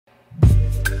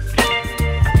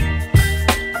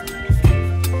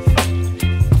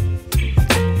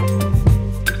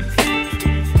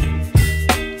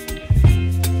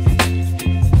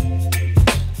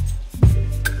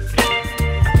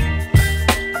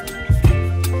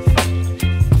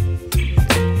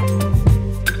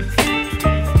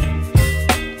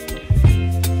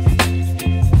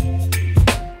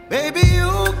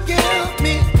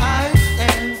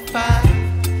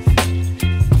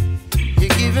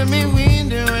giving me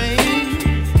wind and rain.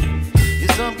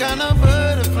 You're some kind of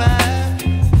butterfly.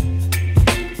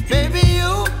 Baby,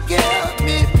 you give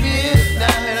me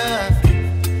midnight.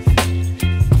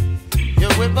 You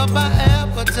whip up my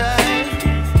appetite.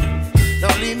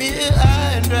 Don't leave me here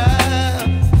high and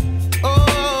dry.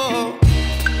 Oh,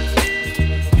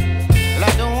 well,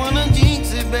 I don't wanna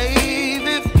jinx it,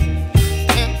 baby,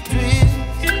 and twist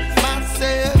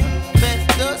myself at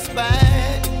the spine.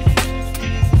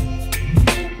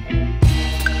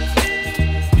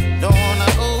 Don't wanna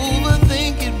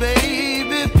overthink it,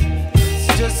 baby. It's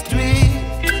just twist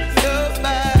your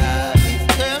body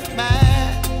and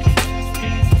mine.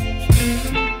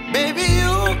 Baby,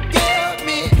 you give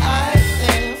me ice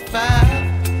and fire.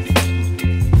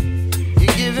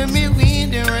 You're giving me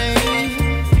wind and rain.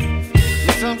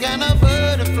 You're some kind of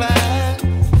butterfly.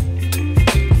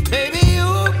 Baby, you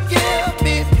give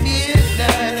me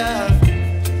midnight.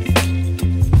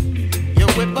 You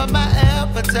whip up my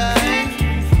appetite.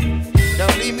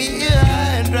 Don't leave me here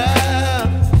high and dry.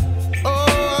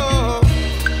 Oh,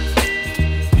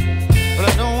 but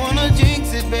I don't wanna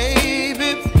jinx it,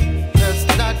 baby. Let's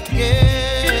not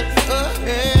get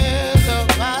ahead of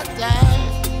my time.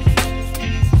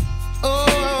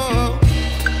 Oh,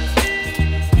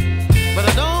 but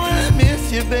I don't wanna miss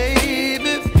you,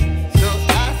 baby. So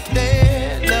I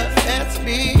stand up and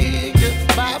speak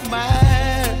my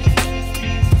mind.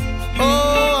 Oh.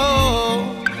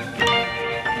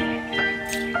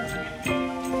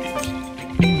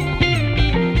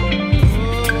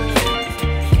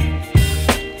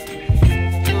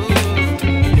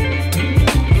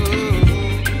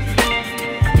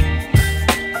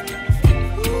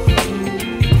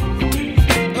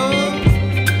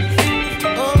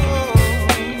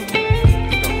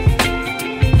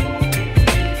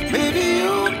 Baby,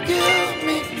 you give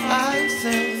me ice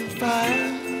and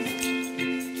fire.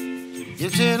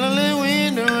 You're chilling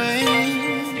wind and rain.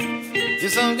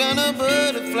 You're some kind of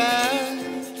butterfly.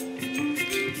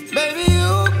 Baby,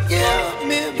 you give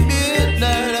me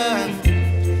midnight.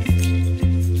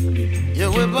 You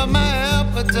whip up my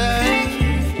appetite.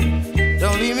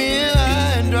 Don't leave me here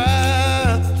high and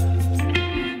dry.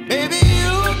 Baby,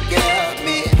 you give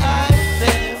me ice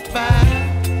and fire.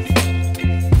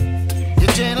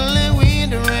 You're channeling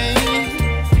wind and rain.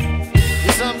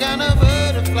 You're some kind of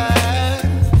butterfly.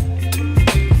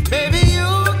 Baby,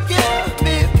 you give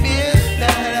me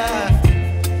midnight.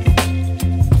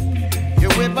 You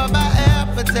whip up my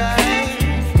appetite.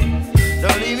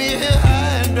 Don't leave me here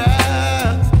high and dry.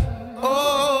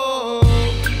 Oh,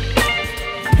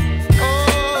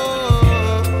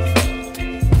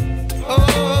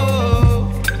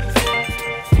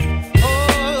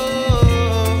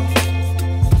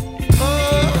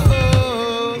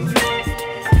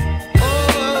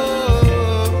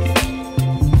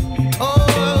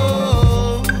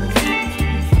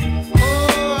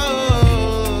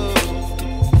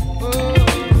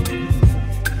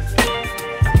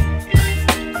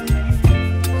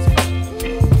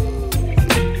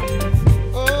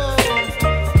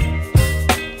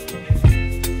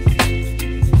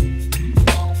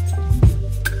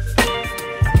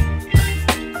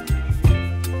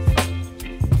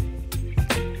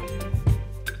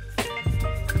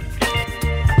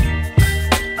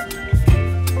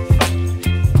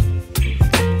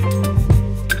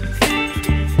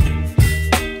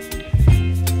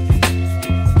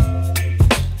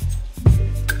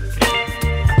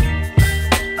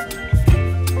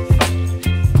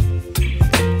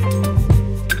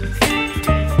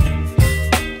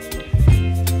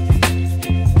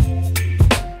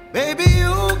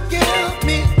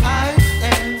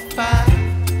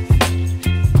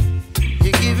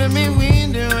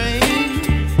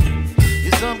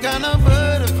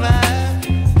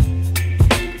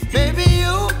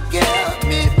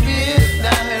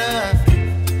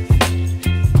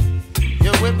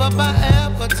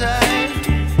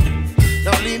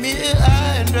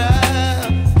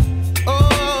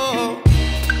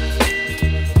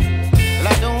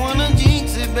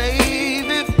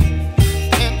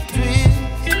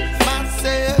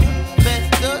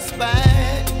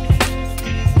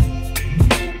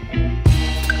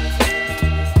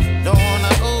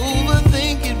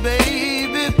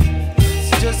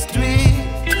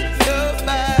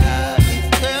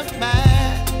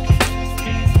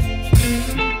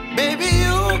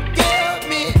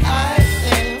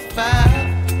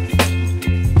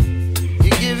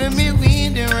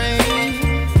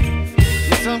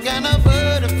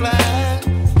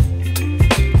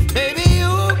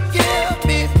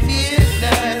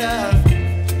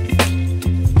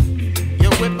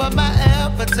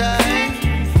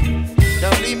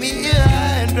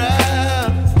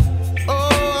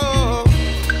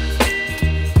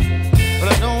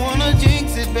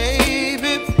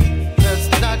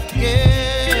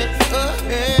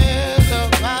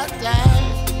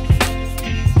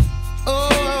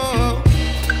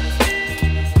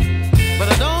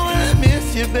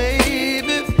 you,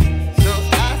 baby. So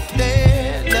I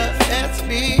stand up and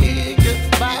speak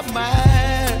my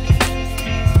mind.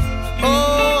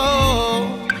 Oh,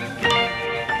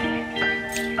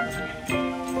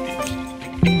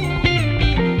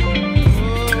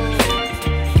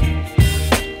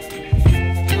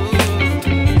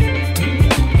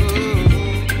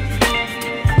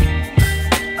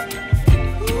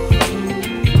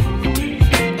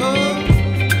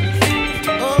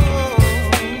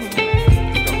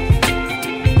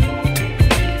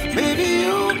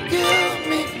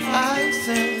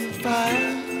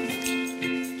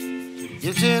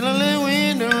 you're chilling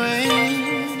in the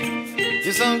rain.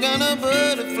 You're some kind of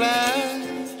butterfly.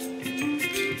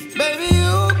 Baby,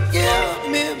 you give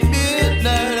me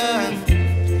midnight.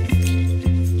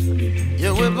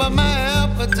 You whip up my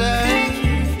appetite.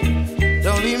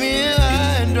 Don't leave me here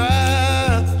high and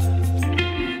dry.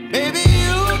 Baby,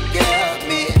 you give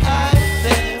me ice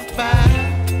and fire.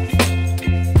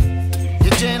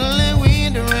 You're channeling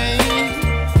wind and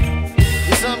rain.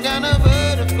 You're some kind of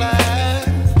butterfly.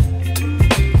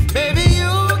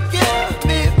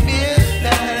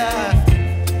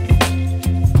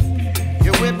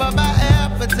 Whip up my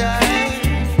appetite.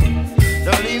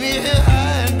 Don't leave me here.